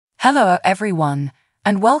Hello everyone,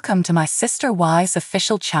 and welcome to my Sister Wise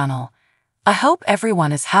official channel. I hope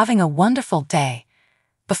everyone is having a wonderful day.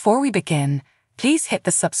 Before we begin, please hit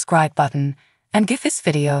the subscribe button and give this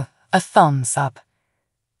video a thumbs up.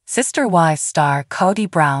 Sister Wise star Kody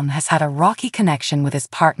Brown has had a rocky connection with his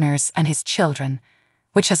partners and his children,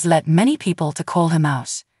 which has led many people to call him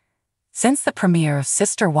out. Since the premiere of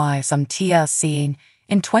Sister Wives on TLC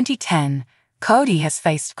in 2010, Kody has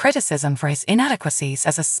faced criticism for his inadequacies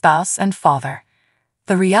as a spouse and father.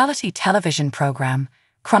 The reality television program,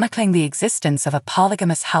 chronicling the existence of a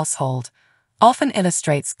polygamous household, often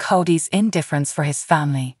illustrates Kody's indifference for his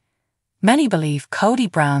family. Many believe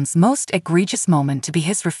Kody Brown's most egregious moment to be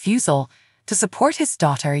his refusal to support his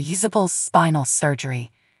daughter Isabel's spinal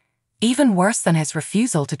surgery. Even worse than his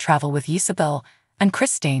refusal to travel with Isabel and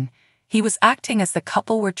Christine, he was acting as the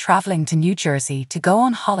couple were traveling to New Jersey to go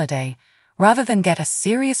on holiday, rather than get a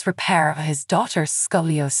serious repair of his daughter's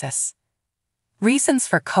scoliosis. Reasons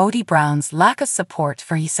for Kody Brown's lack of support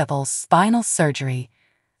for Isabel's spinal surgery.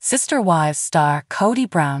 Sister Wives star Kody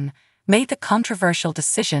Brown made the controversial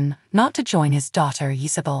decision not to join his daughter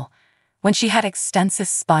Isabel when she had extensive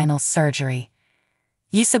spinal surgery.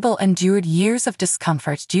 Isabel endured years of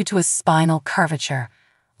discomfort due to a spinal curvature,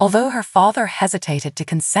 although her father hesitated to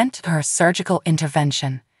consent to her surgical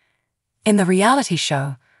intervention. In the reality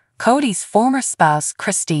show, Kody's former spouse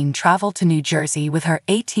Christine traveled to New Jersey with her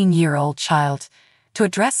 18-year-old child to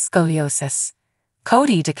address scoliosis.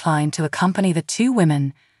 Kody declined to accompany the two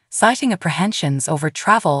women, citing apprehensions over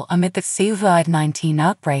travel amid the COVID-19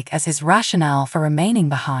 outbreak as his rationale for remaining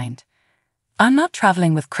behind. "I'm not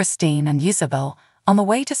traveling with Christine and Isabel on the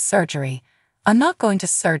way to surgery. I'm not going to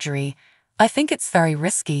surgery. I think it's very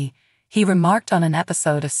risky," he remarked on an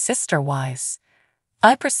episode of Sister Wives.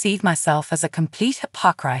 "I perceive myself as a complete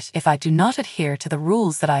hypocrite if I do not adhere to the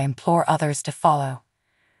rules that I implore others to follow."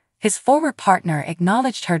 His former partner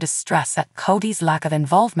acknowledged her distress at Kody's lack of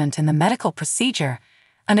involvement in the medical procedure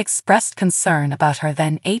and expressed concern about her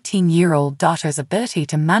then 18-year-old daughter's ability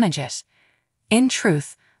to manage it. "In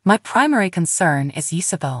truth, my primary concern is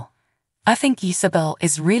Isabel. I think Isabel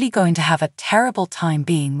is really going to have a terrible time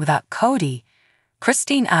being without Kody,"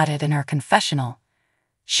 Christine added in her confessional.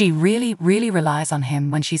 "She really relies on him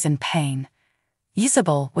when she's in pain."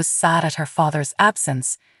 Isabel was sad at her father's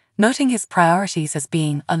absence, noting his priorities as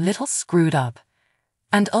being a little screwed up.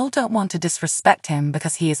 "And don't want to disrespect him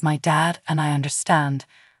because he is my dad and I understand.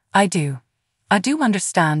 I do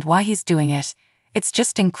understand why he's doing it. It's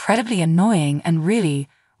just incredibly annoying and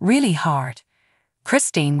really hard."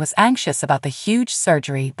 Christine was anxious about the huge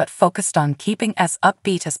surgery but focused on keeping as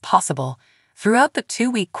upbeat as possible throughout the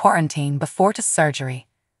 2-week quarantine before the surgery.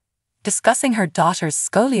 Discussing her daughter's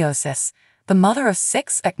scoliosis, the mother of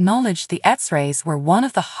 6 acknowledged the X-rays were one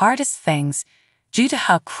of the hardest things due to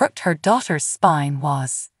how crooked her daughter's spine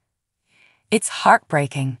was. "It's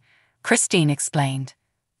heartbreaking," Christine explained.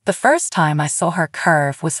 "The first time I saw her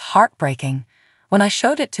curve was heartbreaking. When I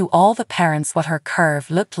showed it to all the parents what her curve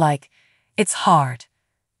looked like, it's hard.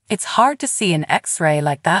 It's hard to see an X-ray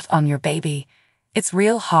like that on your baby. It's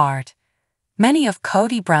real hard." Many of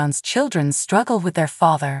Kody Brown's children struggle with their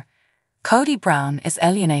father. Kody Brown is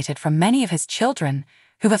alienated from many of his children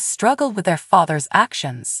who have struggled with their father's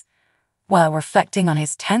actions. While reflecting on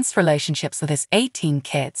his tense relationships with his 18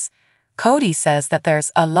 kids, Kody says that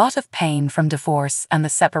there's a lot of pain from divorce and the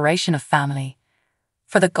separation of family.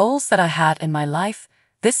 "For the goals that I had in my life,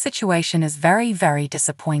 this situation is very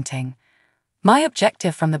disappointing. My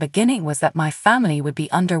objective from the beginning was that my family would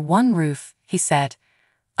be under one roof," he said.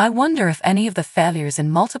 "I wonder if any of the failures in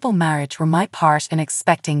multiple marriage were my part in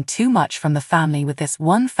expecting too much from the family with this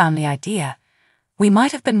one family idea. We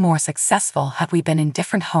might have been more successful had we been in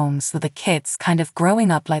different homes with the kids kind of growing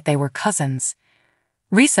up like they were cousins."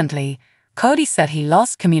 Recently, Kody said he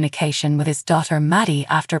lost communication with his daughter Maddie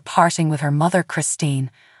after parting with her mother Christine,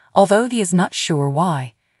 although he is not sure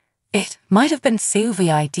why. "It might have been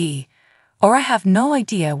COVID, or I have no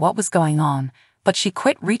idea what was going on, but she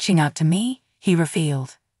quit reaching out to me," he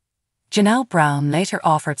revealed. Janelle Brown later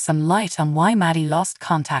offered some light on why Maddie lost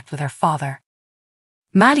contact with her father.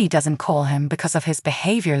 "Maddie doesn't call him because of his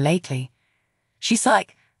behavior lately. She's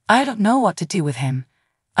like, I don't know what to do with him.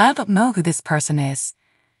 I don't know who this person is.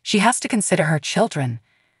 She has to consider her children.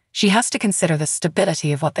 She has to consider the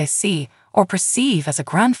stability of what they see or perceive as a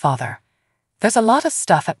grandfather. There's a lot of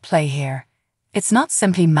stuff at play here. It's not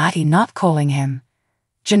simply Maddie not calling him."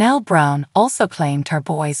 Janelle Brown also claimed her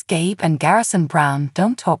boys Gabe and Garrison Brown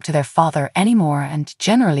don't talk to their father anymore and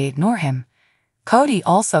generally ignore him. Kody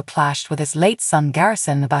also clashed with his late son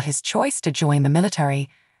Garrison about his choice to join the military,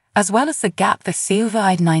 as well as the gap the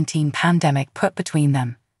COVID-19 pandemic put between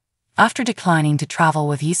them. After declining to travel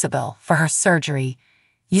with Isabel for her surgery,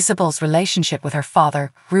 Isabel's relationship with her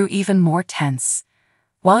father grew even more tense.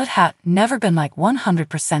 While it had never been like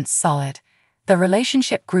 100% solid, the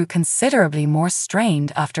relationship grew considerably more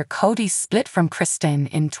strained after Kody split from Christine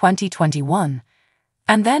in 2021.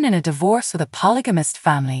 And then in a divorce with a polygamist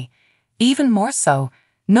family, even more so,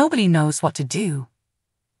 nobody knows what to do.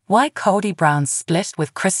 Why Kody Brown split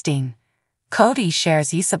with Christine? Kody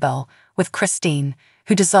shares Isabel with Christine,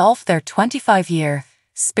 who dissolved their 25-year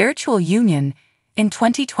spiritual union in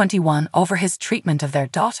 2021 over his treatment of their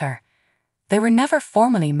daughter. They were never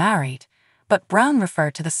formally married, but Brown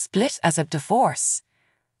referred to the split as a divorce.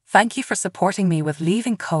 Thank you for supporting me with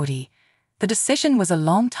leaving Kody. The decision was a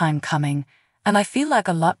long time coming, and I feel like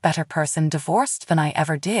a lot better person divorced than I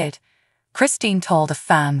ever did, Christine told a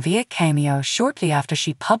fan via Cameo shortly after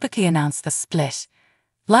she publicly announced the split.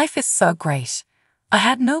 Life is so great. I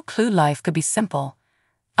had no clue life could be simple.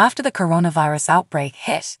 After the coronavirus outbreak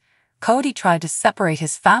hit, Kody tried to separate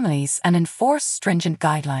his families and enforce stringent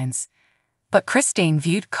guidelines. But Christine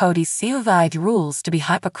viewed Kody's sealed rules to be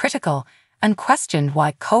hypocritical and questioned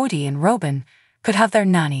why Kody and Robin could have their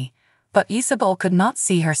nanny, but Isabel could not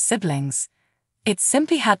see her siblings. It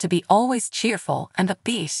simply had to be always cheerful and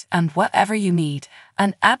upbeat and whatever you need,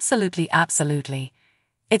 and absolutely.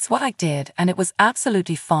 It's what I did, and it was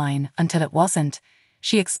absolutely fine until it wasn't,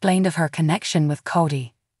 she explained of her connection with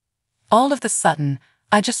Kody. All of the sudden,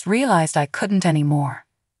 I just realized I couldn't anymore.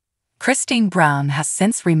 Christine Brown has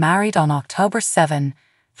since remarried on October 7,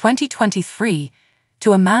 2023,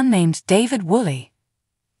 to a man named David Woolley.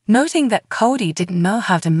 Noting that Kody didn't know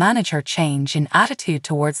how to manage her change in attitude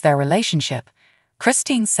towards their relationship,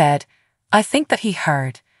 Christine said, "I think that he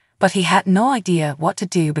heard, but he had no idea what to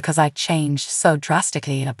do because I changed so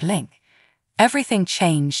drastically in a blink. Everything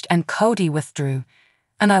changed and Kody withdrew,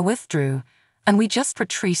 and I withdrew, and we just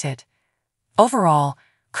retreated." Overall,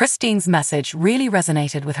 Christine's message really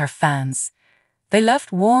resonated with her fans. They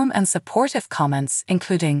left warm and supportive comments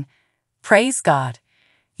including, "Praise God.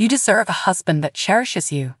 You deserve a husband that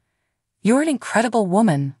cherishes you. You're an incredible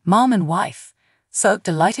woman, mom and wife. So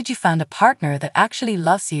delighted you found a partner that actually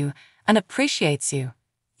loves you and appreciates you.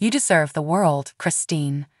 You deserve the world,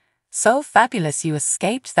 Christine. So fabulous you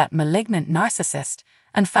escaped that malignant narcissist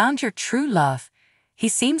and found your true love. He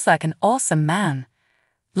seems like an awesome man.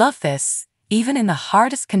 Love this. Even in the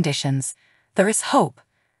hardest conditions, there is hope.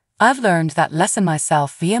 I've learned that lesson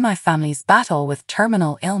myself via my family's battle with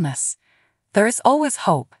terminal illness. There is always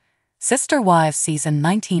hope." Sister Wives Season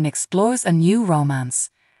 19 explores a new romance.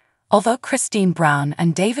 Although Christine Brown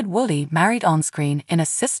and David Woolley married on-screen in a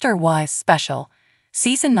Sister Wives special,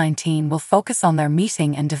 Season 19 will focus on their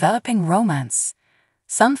meeting and developing romance.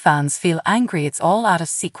 Some fans feel angry it's all out of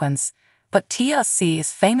sequence, but TLC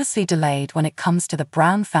is famously delayed when it comes to the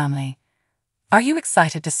Brown family. Are you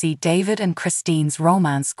excited to see David and Christine's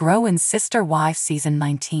romance grow in Sister Wives Season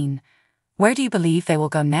 19? Where do you believe they will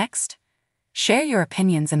go next? Share your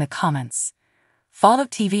opinions in the comments. Follow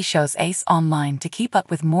TV shows Ace online to keep up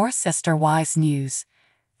with more Sister Wives news.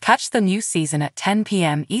 Catch the new season at 10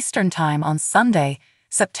 p.m. Eastern Time on Sunday,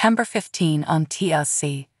 September 15 on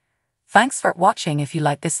TLC. Thanks for watching. If you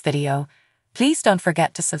like this video, please don't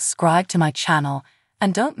forget to subscribe to my channel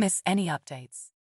and don't miss any updates.